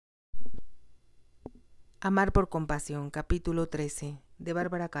Amar por compasión, capítulo 13, de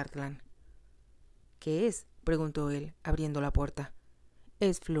Bàrbara Cartland. ¿Qué es?, preguntó él, abriendo la puerta.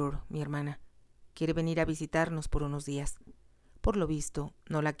 Es Fleur, mi hermana. Quiere venir a visitarnos por unos días. Por lo visto,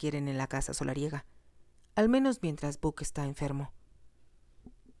 no la quieren en la casa solariega, al menos mientras Buck está enfermo.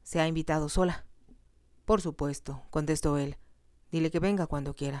 ¿Se ha invitado sola? Por supuesto, contestó él. Dile que venga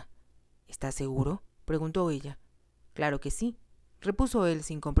cuando quiera. ¿Estás seguro?, preguntó ella. Claro que sí, repuso él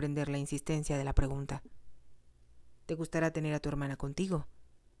sin comprender la insistencia de la pregunta. ¿Te gustará tener a tu hermana contigo?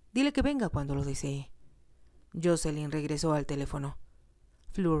 Dile que venga cuando lo desee. Jocelyn regresó al teléfono.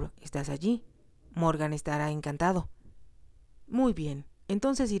 Fleur, ¿estás allí? Morgan estará encantado. Muy bien,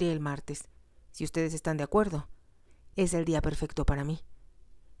 entonces iré el martes, si ustedes están de acuerdo. Es el día perfecto para mí.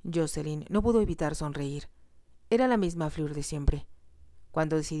 Jocelyn no pudo evitar sonreír. Era la misma Fleur de siempre.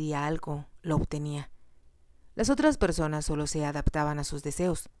 Cuando decidía algo, lo obtenía. Las otras personas solo se adaptaban a sus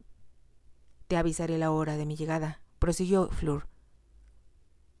deseos. Te avisaré la hora de mi llegada, prosiguió Fleur.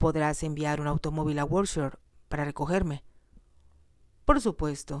 ¿Podrás enviar un automóvil a Wiltshire para recogerme? Por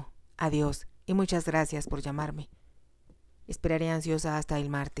supuesto. Adiós, y muchas gracias por llamarme. Esperaré ansiosa hasta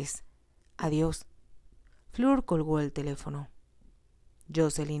el martes. Adiós. Fleur colgó el teléfono.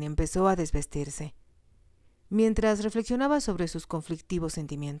 Jocelyn empezó a desvestirse, mientras reflexionaba sobre sus conflictivos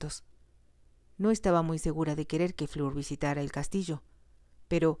sentimientos. No estaba muy segura de querer que Fleur visitara el castillo,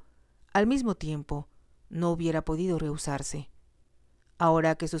 pero, al mismo tiempo, no hubiera podido rehusarse.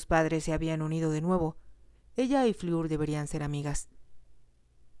 Ahora que sus padres se habían unido de nuevo, ella y Fleur deberían ser amigas.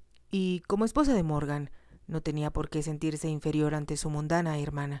 Y, como esposa de Morgan, no tenía por qué sentirse inferior ante su mundana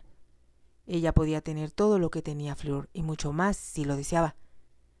hermana. Ella podía tener todo lo que tenía Fleur y mucho más si lo deseaba.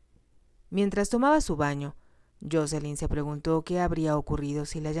 Mientras tomaba su baño, Jocelyn se preguntó qué habría ocurrido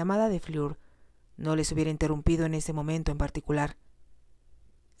si la llamada de Fleur no les hubiera interrumpido en ese momento en particular.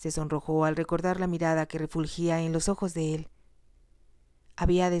 Se sonrojó al recordar la mirada que refulgía en los ojos de él.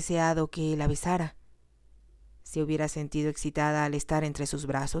 Había deseado que la besara. ¿Se hubiera sentido excitada al estar entre sus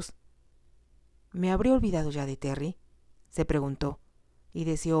brazos? ¿Me habría olvidado ya de Terry?, se preguntó, y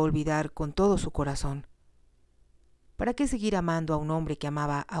deseó olvidar con todo su corazón. ¿Para qué seguir amando a un hombre que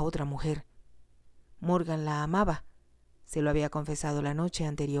amaba a otra mujer? Morgan la amaba, se lo había confesado la noche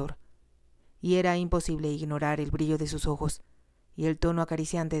anterior, y era imposible ignorar el brillo de sus ojos y el tono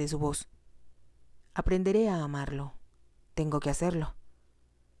acariciante de su voz. Aprenderé a amarlo. Tengo que hacerlo.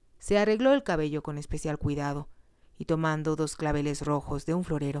 Se arregló el cabello con especial cuidado y, tomando 2 claveles rojos de un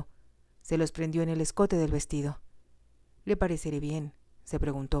florero, se los prendió en el escote del vestido. ¿Le pareceré bien?, se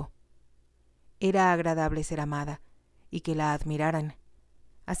preguntó. Era agradable ser amada y que la admiraran.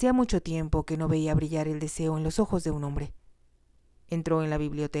 Hacía mucho tiempo que no veía brillar el deseo en los ojos de un hombre. Entró en la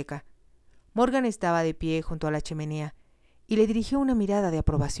biblioteca. Morgan estaba de pie junto a la chimenea y le dirigió una mirada de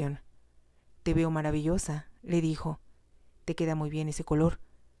aprobación. «Te veo maravillosa», le dijo. «Te queda muy bien ese color.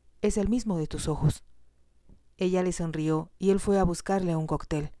 Es el mismo de tus ojos». Ella le sonrió y él fue a buscarle un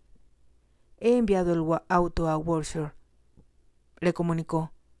cóctel. «He enviado el auto a Wiltshire», le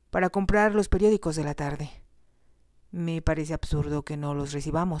comunicó, «para comprar los periódicos de la tarde. Me parece absurdo que no los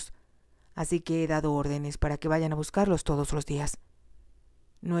recibamos, así que he dado órdenes para que vayan a buscarlos todos los días».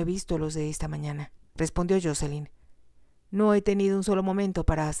 «No he visto los de esta mañana», respondió Jocelyn. «No he tenido un solo momento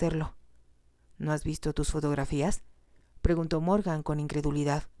para hacerlo». «¿No has visto tus fotografías?», preguntó Morgan con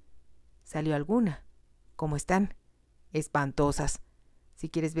incredulidad. «¿Salió alguna? ¿Cómo están?» «Espantosas. Si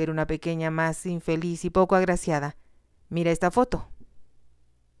quieres ver una pequeña más infeliz y poco agraciada, mira esta foto».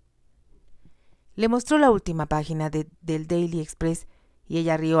 Le mostró la última página del Daily Express y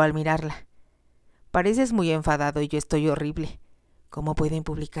ella rió al mirarla. «Pareces muy enfadado y yo estoy horrible. ¿Cómo pueden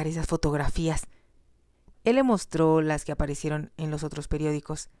publicar esas fotografías?». Él le mostró las que aparecieron en los otros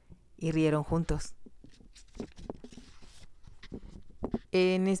periódicos y rieron juntos.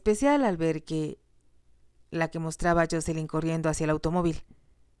 En especial al ver que la que mostraba a Jocelyn corriendo hacia el automóvil.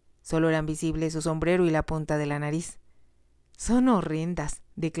 Solo eran visibles su sombrero y la punta de la nariz. «Son horrendas»,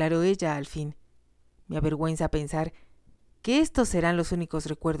 declaró ella al fin. «Me avergüenza pensar que estos serán los únicos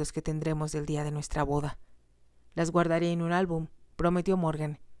recuerdos que tendremos del día de nuestra boda. Las guardaré en un álbum», prometió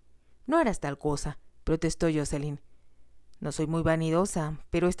Morgan. «No harás tal cosa», protestó Jocelyn. «No soy muy vanidosa,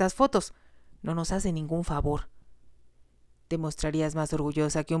 pero estas fotos no nos hacen ningún favor». «Te mostrarías más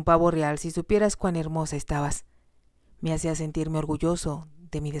orgullosa que un pavo real si supieras cuán hermosa estabas. Me hacía sentirme orgulloso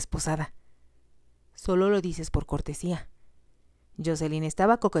de mi desposada». «Solo lo dices por cortesía». Jocelyn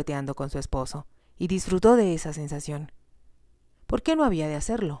estaba coqueteando con su esposo y disfrutó de esa sensación. «¿Por qué no había de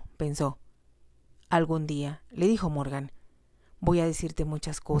hacerlo?», pensó. «Algún día», le dijo Morgan, «voy a decirte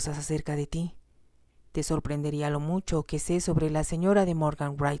muchas cosas acerca de ti. Te sorprendería lo mucho que sé sobre la señora de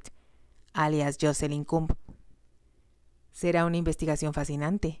Morgan Wright, alias Jocelyn Kump. Será una investigación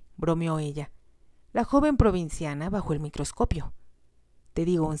fascinante, bromeó ella. La joven provinciana bajo el microscopio. Te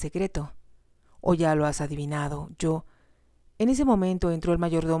digo un secreto. O ya lo has adivinado, yo... En ese momento entró el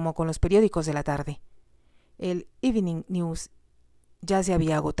mayordomo con los periódicos de la tarde. El Evening News ya se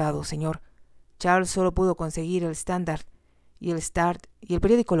había agotado, señor. Charles solo pudo conseguir el Standard y el Start y el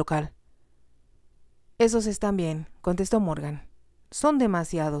periódico local. Esos están bien, contestó Morgan. Son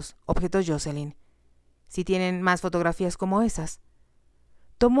demasiados, objetó Jocelyn. Si tienen más fotografías como esas.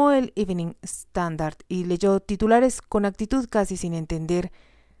 Tomó el Evening Standard y leyó titulares con actitud casi sin entender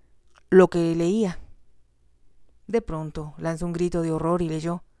lo que leía. De pronto lanzó un grito de horror y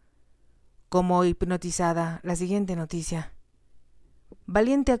leyó, como hipnotizada, la siguiente noticia.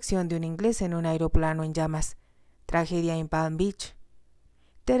 Valiente acción de un inglés en un aeroplano en llamas. Tragedia en Palm Beach.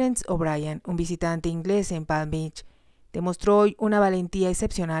 Terence O'Brien, un visitante inglés en Palm Beach, demostró hoy una valentía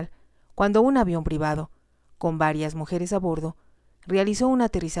excepcional cuando un avión privado, con varias mujeres a bordo, realizó un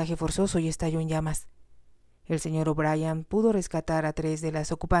aterrizaje forzoso y estalló en llamas. El señor O'Brien pudo rescatar a 3 de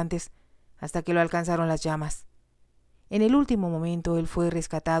las ocupantes hasta que lo alcanzaron las llamas. En el último momento él fue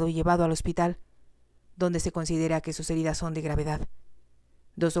rescatado y llevado al hospital, donde se considera que sus heridas son de gravedad.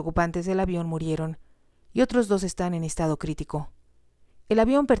 2 ocupantes del avión murieron y otros 2 están en estado crítico. El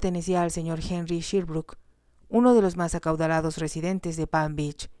avión pertenecía al señor Henry Sherbrooke, uno de los más acaudalados residentes de Palm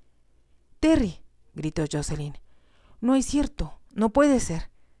Beach. «Terry», gritó Jocelyn, «no es cierto, no puede ser».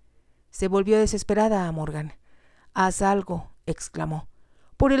 Se volvió desesperada a Morgan. «Haz algo», exclamó.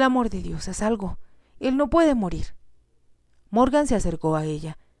 «Por el amor de Dios, haz algo. Él no puede morir». Morgan se acercó a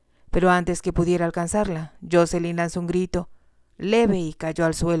ella, pero antes que pudiera alcanzarla, Jocelyn lanzó un grito leve y cayó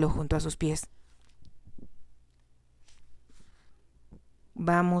al suelo junto a sus pies.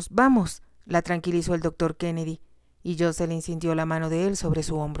 «Vamos, vamos», la tranquilizó el doctor Kennedy, y Jocelyn sintió la mano de él sobre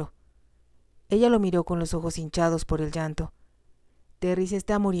su hombro. Ella lo miró con los ojos hinchados por el llanto. «Terry se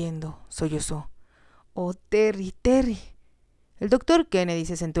está muriendo», sollozó. «Oh, Terry, Terry». El doctor Kennedy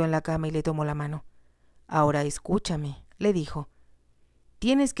se sentó en la cama y le tomó la mano. «Ahora escúchame», le dijo.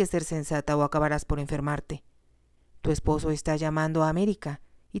 «Tienes que ser sensata o acabarás por enfermarte. Tu esposo está llamando a América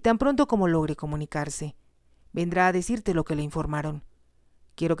y tan pronto como logre comunicarse, vendrá a decirte lo que le informaron.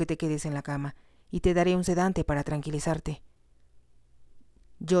 Quiero que te quedes en la cama y te daré un sedante para tranquilizarte».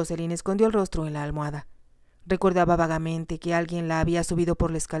 Jocelyn escondió el rostro en la almohada. Recordaba vagamente que alguien la había subido por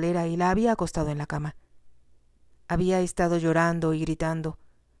la escalera y la había acostado en la cama. Había estado llorando y gritando,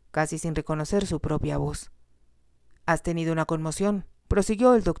 casi sin reconocer su propia voz. «Has tenido una conmoción»,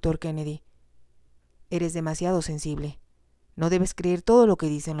 prosiguió el doctor Kennedy. «Eres demasiado sensible. No debes creer todo lo que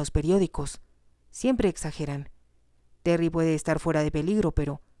dicen los periódicos. Siempre exageran. Terry puede estar fuera de peligro,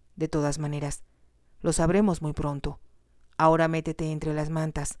 pero, de todas maneras, lo sabremos muy pronto. Ahora métete entre las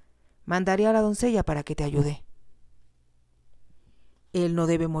mantas. Mandaré a la doncella para que te ayude». «Él no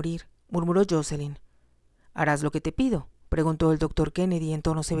debe morir», murmuró Jocelyn. «¿Harás lo que te pido?», preguntó el doctor Kennedy en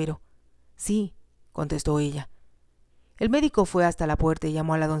tono severo. «Sí», contestó ella. El médico fue hasta la puerta y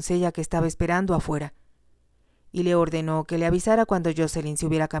llamó a la doncella que estaba esperando afuera, y le ordenó que le avisara cuando Jocelyn se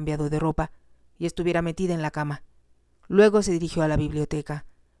hubiera cambiado de ropa y estuviera metida en la cama. Luego se dirigió a la biblioteca,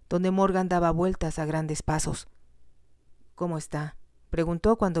 donde Morgan daba vueltas a grandes pasos. «¿Cómo está?»,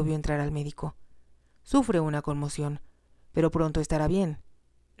 preguntó cuando vio entrar al médico. «Sufre una conmoción, pero pronto estará bien.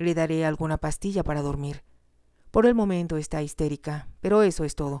 Le daré alguna pastilla para dormir. Por el momento está histérica, pero eso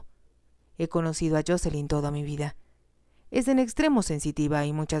es todo. He conocido a Jocelyn toda mi vida. Es en extremo sensitiva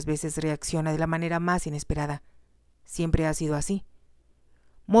y muchas veces reacciona de la manera más inesperada. Siempre ha sido así».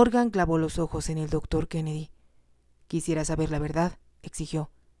 Morgan clavó los ojos en el doctor Kennedy. «Quisiera saber la verdad»,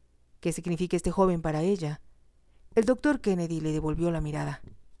 exigió. «¿Qué significa este joven para ella?». El doctor Kennedy le devolvió la mirada.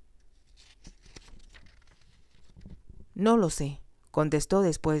 «No lo sé», contestó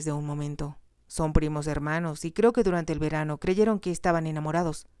después de un momento. «Son primos hermanos y creo que durante el verano creyeron que estaban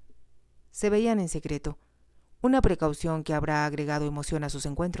enamorados. Se veían en secreto, una precaución que habrá agregado emoción a sus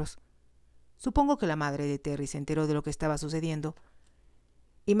encuentros. Supongo que la madre de Terry se enteró de lo que estaba sucediendo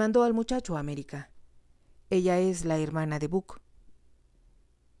y mandó al muchacho a América. Ella es la hermana de Buck».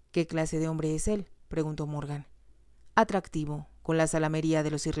 «¿Qué clase de hombre es él?», preguntó Morgan. «Atractivo, con la salamería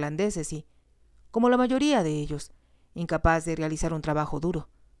de los irlandeses y, como la mayoría de ellos, incapaz de realizar un trabajo duro.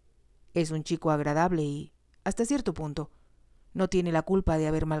 Es un chico agradable y, hasta cierto punto, no tiene la culpa de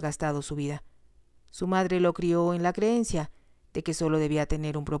haber malgastado su vida. Su madre lo crió en la creencia de que solo debía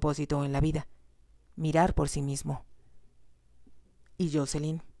tener un propósito en la vida: mirar por sí mismo». «¿Y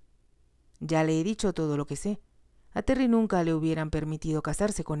Jocelyn?». «Ya le he dicho todo lo que sé. A Terry nunca le hubieran permitido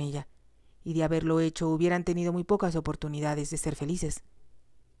casarse con ella, y de haberlo hecho hubieran tenido muy pocas oportunidades de ser felices».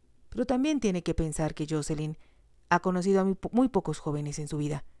 Pero también tiene que pensar que Jocelyn ha conocido a muy pocos jóvenes en su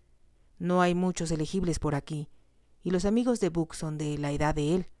vida. No hay muchos elegibles por aquí, y los amigos de Book son de la edad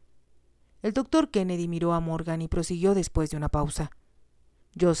de él. El doctor Kennedy miró a Morgan y prosiguió después de una pausa.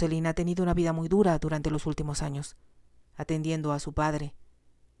 Jocelyn ha tenido una vida muy dura durante los últimos años, atendiendo a su padre.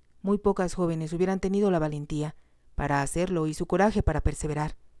 Muy pocas jóvenes hubieran tenido la valentía para hacerlo y su coraje para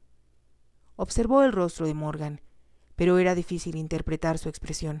perseverar. Observó el rostro de Morgan, pero era difícil interpretar su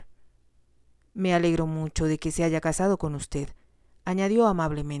expresión. «Me alegro mucho de que se haya casado con usted», añadió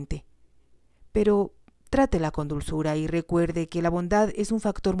amablemente. «Pero trátela con dulzura y recuerde que la bondad es un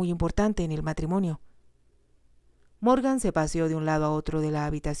factor muy importante en el matrimonio». Morgan se paseó de un lado a otro de la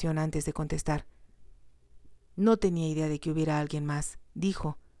habitación antes de contestar. «No tenía idea de que hubiera alguien más»,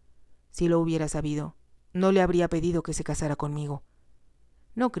 dijo. «Si lo hubiera sabido, no le habría pedido que se casara conmigo».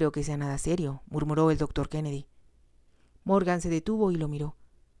 «No creo que sea nada serio», murmuró el doctor Kennedy. Morgan se detuvo y lo miró.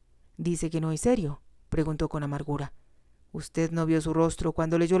 «¿Dice que no es serio?», preguntó con amargura. «Usted no vio su rostro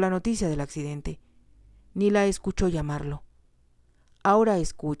cuando leyó la noticia del accidente, ni la escuchó llamarlo». «Ahora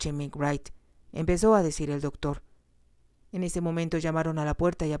escúcheme, Wright», empezó a decir el doctor. En ese momento llamaron a la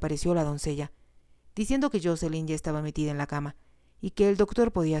puerta y apareció la doncella, diciendo que Jocelyn ya estaba metida en la cama y que el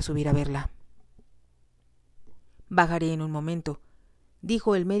doctor podía subir a verla. «Bajaré en un momento»,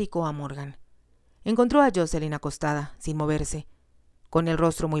 dijo el médico a Morgan. Encontró a Jocelyn acostada, sin moverse, con el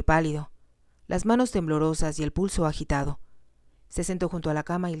rostro muy pálido, las manos temblorosas y el pulso agitado. Se sentó junto a la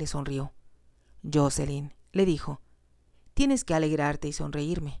cama y le sonrió. «Jocelyn», le dijo, «tienes que alegrarte y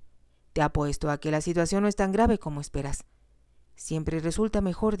sonreírme. Te apuesto a que la situación no es tan grave como esperas. Siempre resulta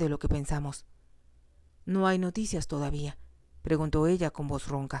mejor de lo que pensamos». «¿No hay noticias todavía?», preguntó ella con voz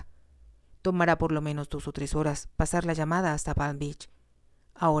ronca. «Tomará por lo menos 2 o 3 horas pasar la llamada hasta Palm Beach.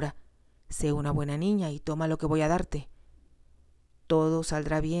 Ahora, sé una buena niña y toma lo que voy a darte. Todo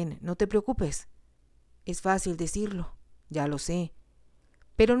saldrá bien, no te preocupes. Es fácil decirlo, ya lo sé,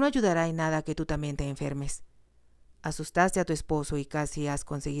 pero no ayudará en nada que tú también te enfermes. Asustaste a tu esposo y casi has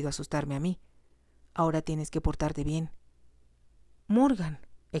conseguido asustarme a mí. Ahora tienes que portarte bien». «Morgan»,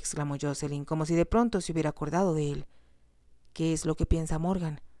 exclamó Jocelyn, como si de pronto se hubiera acordado de él. «¿Qué es lo que piensa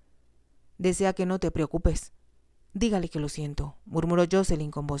Morgan?». «Desea que no te preocupes. Dígale que lo siento», murmuró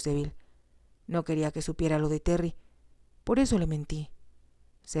Jocelyn con voz débil. «No quería que supiera lo de Terry. Por eso le mentí».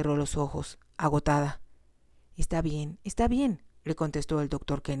 Cerró los ojos, agotada. Está bien, le contestó el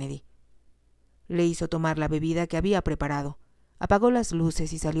doctor Kennedy. Le hizo tomar la bebida que había preparado, apagó las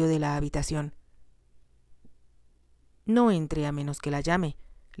luces y salió de la habitación. «No entre a menos que la llame»,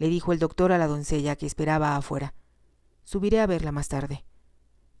 le dijo el doctor a la doncella que esperaba afuera. «Subiré a verla más tarde».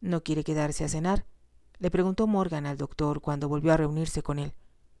 «¿No quiere quedarse a cenar?», le preguntó Morgan al doctor cuando volvió a reunirse con él.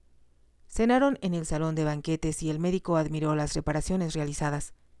 Cenaron en el salón de banquetes y el médico admiró las reparaciones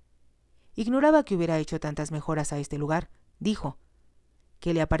realizadas. «Ignoraba que hubiera hecho tantas mejoras a este lugar», dijo.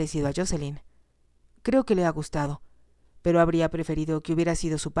 «¿Qué le ha parecido a Jocelyn?». «Creo que le ha gustado, pero habría preferido que hubiera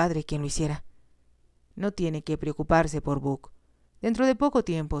sido su padre quien lo hiciera». «No tiene que preocuparse por Book. Dentro de poco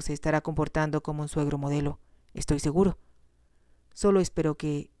tiempo se estará comportando como un suegro modelo, estoy seguro. Solo espero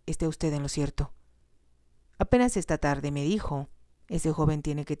que esté usted en lo cierto. Apenas esta tarde me dijo, ese joven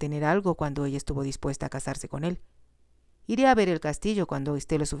tiene que tener algo cuando ella estuvo dispuesta a casarse con él. Iré a ver el castillo cuando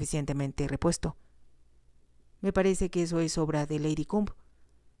esté lo suficientemente repuesto». «Me parece que eso es obra de Lady Cumb».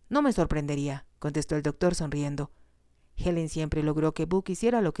 «No me sorprendería», contestó el doctor sonriendo. «Helen siempre logró que Book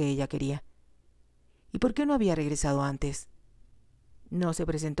hiciera lo que ella quería». «¿Y por qué no había regresado antes?». «No se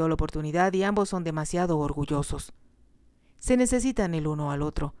presentó la oportunidad y ambos son demasiado orgullosos. Se necesitan el uno al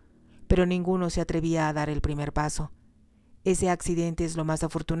otro, pero ninguno se atrevía a dar el primer paso. Ese accidente es lo más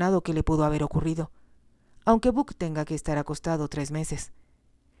afortunado que le pudo haber ocurrido, aunque Book tenga que estar acostado 3 meses.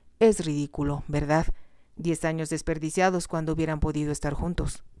 Es ridículo, ¿verdad? 10 años desperdiciados cuando hubieran podido estar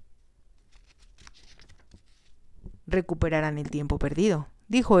juntos». «Recuperarán el tiempo perdido»,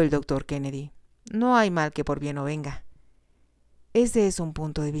 dijo el doctor Kennedy. «No hay mal que por bien no venga». Ese es un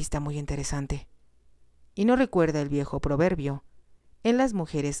punto de vista muy interesante. Y no recuerda el viejo proverbio: «En las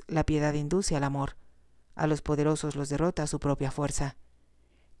mujeres la piedad induce al amor, a los poderosos los derrota su propia fuerza».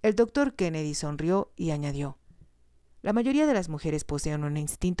 El doctor Kennedy sonrió y añadió: «La mayoría de las mujeres poseen un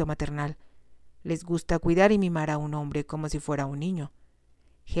instinto maternal. Les gusta cuidar y mimar a un hombre como si fuera un niño.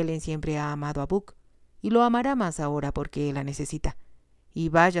 Helen siempre ha amado a Book, y lo amará más ahora porque la necesita. Y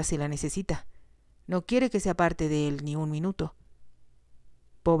vaya si la necesita. No quiere que se aparte de él ni un minuto».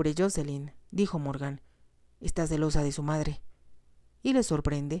 «Pobre Jocelyn», dijo Morgan. «Está celosa de su madre». «¿Y le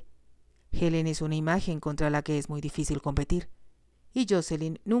sorprende? Helen es una imagen contra la que es muy difícil competir, y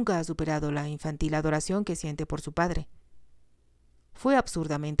Jocelyn nunca ha superado la infantil adoración que siente por su padre». Fue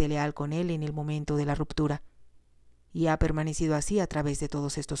absurdamente leal con él en el momento de la ruptura, y ha permanecido así a través de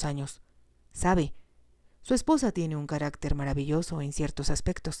todos estos años. ¿Sabe? Su esposa tiene un carácter maravilloso en ciertos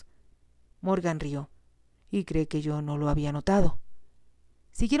aspectos. Morgan rió, y cree que yo no lo había notado.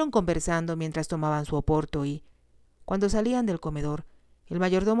 Siguieron conversando mientras tomaban su oporto y, cuando salían del comedor, el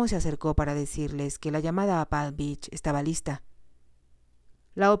mayordomo se acercó para decirles que la llamada a Palm Beach estaba lista.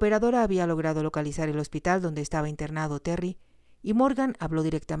 La operadora había logrado localizar el hospital donde estaba internado Terry, y Morgan habló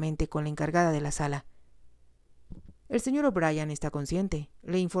directamente con la encargada de la sala. «El señor O'Brien está consciente»,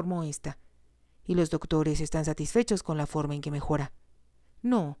 le informó ésta, «y los doctores están satisfechos con la forma en que mejora.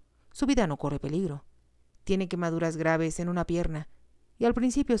 No, su vida no corre peligro. Tiene quemaduras graves en una pierna, y al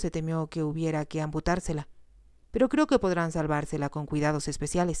principio se temió que hubiera que amputársela, pero creo que podrán salvársela con cuidados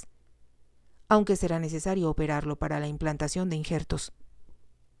especiales, aunque será necesario operarlo para la implantación de injertos».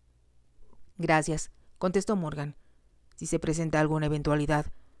 «Gracias», contestó Morgan. «Si se presenta alguna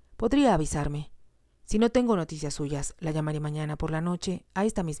eventualidad, podría avisarme. Si no tengo noticias suyas, la llamaré mañana por la noche a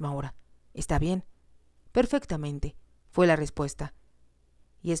esta misma hora. ¿Está bien?» «Perfectamente», fue la respuesta.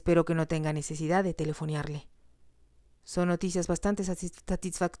 «Y espero que no tenga necesidad de telefonearle». «Son noticias bastante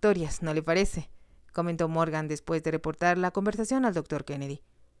satisfactorias, ¿no le parece?», comentó Morgan después de reportar la conversación al doctor Kennedy.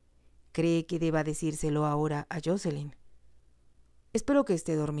 «¿Cree que deba decírselo ahora a Jocelyn?» «Espero que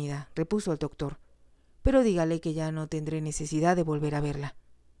esté dormida», repuso el doctor, «pero dígale que ya no tendré necesidad de volver a verla».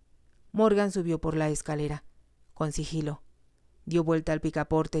 Morgan subió por la escalera, con sigilo, dio vuelta al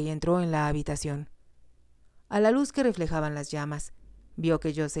picaporte y entró en la habitación. A la luz que reflejaban las llamas, vio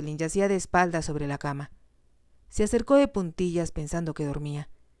que Jocelyn yacía de espaldas sobre la cama. Se acercó de puntillas pensando que dormía,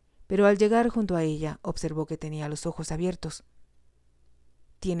 pero al llegar junto a ella observó que tenía los ojos abiertos.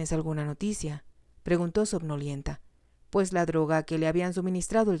 «¿Tienes alguna noticia?», preguntó somnolienta, pues la droga que le habían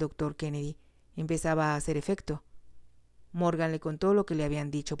suministrado el doctor Kennedy empezaba a hacer efecto. Morgan le contó lo que le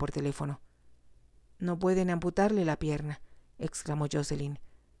habían dicho por teléfono. «No pueden amputarle la pierna», exclamó Jocelyn.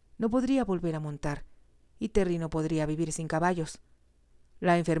 «No podría volver a montar, y Terry no podría vivir sin caballos.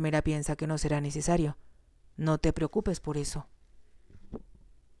 La enfermera piensa que no será necesario. No te preocupes por eso».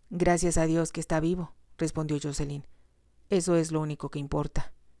 «Gracias a Dios que está vivo», respondió Jocelyn. «Eso es lo único que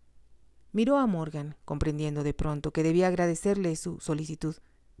importa». Miró a Morgan, comprendiendo de pronto que debía agradecerle su solicitud.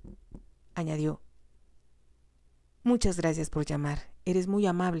 Añadió: «Muchas gracias por llamar. Eres muy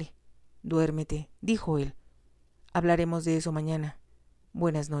amable». «Duérmete», dijo él. «Hablaremos de eso mañana.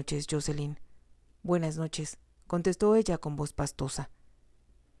 Buenas noches, Jocelyn». «Buenas noches», contestó ella con voz pastosa.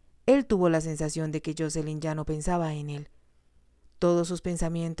 Él tuvo la sensación de que Jocelyn ya no pensaba en él. Todos sus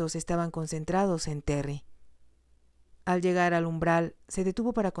pensamientos estaban concentrados en Terry. Al llegar al umbral, se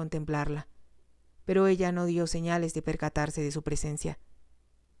detuvo para contemplarla, pero ella no dio señales de percatarse de su presencia.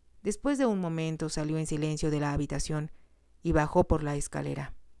 Después de un momento salió en silencio de la habitación y bajó por la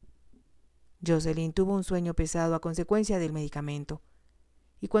escalera. Jocelyn tuvo un sueño pesado a consecuencia del medicamento,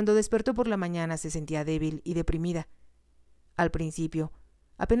 y cuando despertó por la mañana se sentía débil y deprimida. Al principio,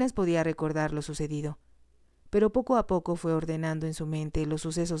 apenas podía recordar lo sucedido, pero poco a poco fue ordenando en su mente los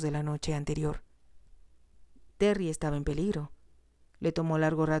sucesos de la noche anterior. Terry estaba en peligro. Le tomó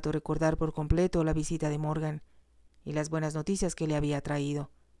largo rato recordar por completo la visita de Morgan y las buenas noticias que le había traído.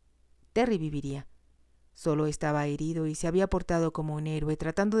 Terry viviría. Solo estaba herido y se había portado como un héroe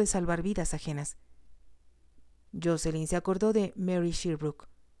tratando de salvar vidas ajenas. Jocelyn se acordó de Mary Sherbrooke.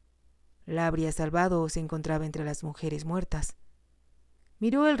 La habría salvado o se encontraba entre las mujeres muertas.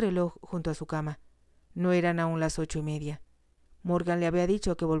 Miró el reloj junto a su cama. No eran aún las 8:30. Morgan le había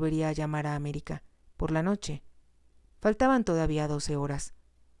dicho que volvería a llamar a América por la noche. Faltaban todavía 12 horas,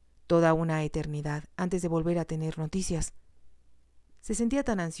 toda una eternidad antes de volver a tener noticias. Se sentía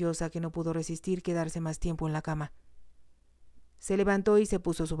tan ansiosa que no pudo resistir quedarse más tiempo en la cama. Se levantó y se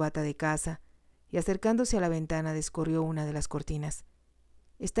puso su bata de caza, y acercándose a la ventana descorrió una de las cortinas.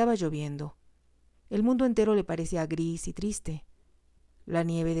 Estaba lloviendo. El mundo entero le parecía gris y triste. La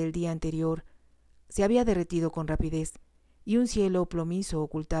nieve del día anterior se había derretido con rapidez, y un cielo plomizo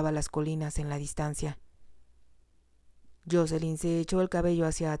ocultaba las colinas en la distancia. Jocelyn se echó el cabello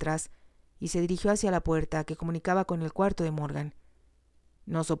hacia atrás y se dirigió hacia la puerta que comunicaba con el cuarto de Morgan.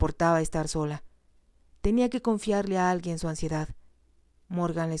 No soportaba estar sola. Tenía que confiarle a alguien su ansiedad.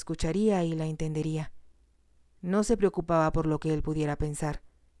 Morgan la escucharía y la entendería. No se preocupaba por lo que él pudiera pensar.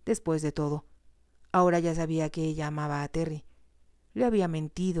 Después de todo, ahora ya sabía que ella amaba a Terry. Le había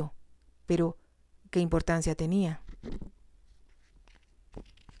mentido, pero ¿qué importancia tenía?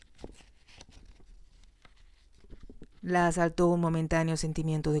 La asaltó un momentáneo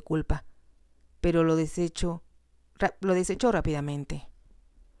sentimiento de culpa, pero lo desechó rápidamente.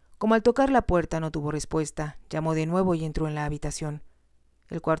 Como al tocar la puerta no tuvo respuesta, llamó de nuevo y entró en la habitación.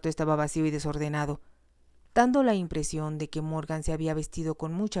 El cuarto estaba vacío y desordenado, dando la impresión de que Morgan se había vestido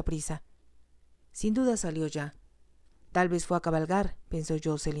con mucha prisa. Sin duda salió ya. Tal vez fue a cabalgar, pensó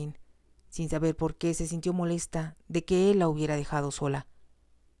Jocelyn, sin saber por qué se sintió molesta de que él la hubiera dejado sola.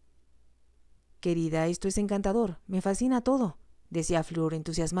 «Querida, esto es encantador, me fascina todo», decía Fleur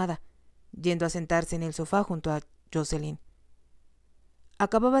entusiasmada, yendo a sentarse en el sofá junto a Jocelyn.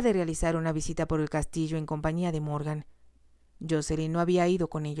 Acababa de realizar una visita por el castillo en compañía de Morgan. Jocelyn no había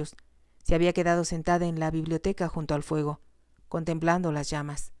ido con ellos. Se había quedado sentada en la biblioteca junto al fuego, contemplando las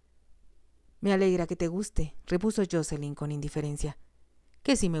llamas. «Me alegra que te guste», repuso Jocelyn con indiferencia.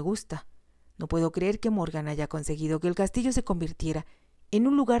 «Que sí me gusta. No puedo creer que Morgan haya conseguido que el castillo se convirtiera en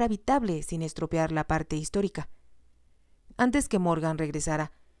un lugar habitable sin estropear la parte histórica». Antes que Morgan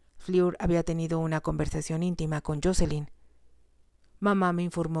regresara, Fleur había tenido una conversación íntima con Jocelyn. «Mamá me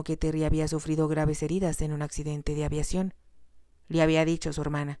informó que Terry había sufrido graves heridas en un accidente de aviación», le había dicho su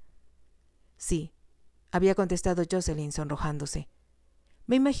hermana. «Sí», había contestado Jocelyn sonrojándose.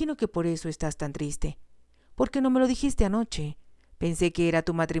 «Me imagino que por eso estás tan triste. ¿Por qué no me lo dijiste anoche? Pensé que era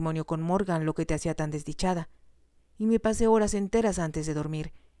tu matrimonio con Morgan lo que te hacía tan desdichada. Y me pasé horas enteras antes de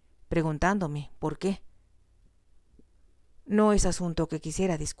dormir, preguntándome por qué. No es asunto que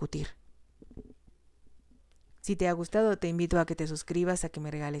quisiera discutir». Si te ha gustado, te invito a que te suscribas, a que me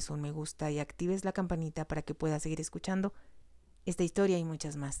regales un me gusta y actives la campanita para que puedas seguir escuchando esta historia y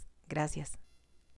muchas más. Gracias.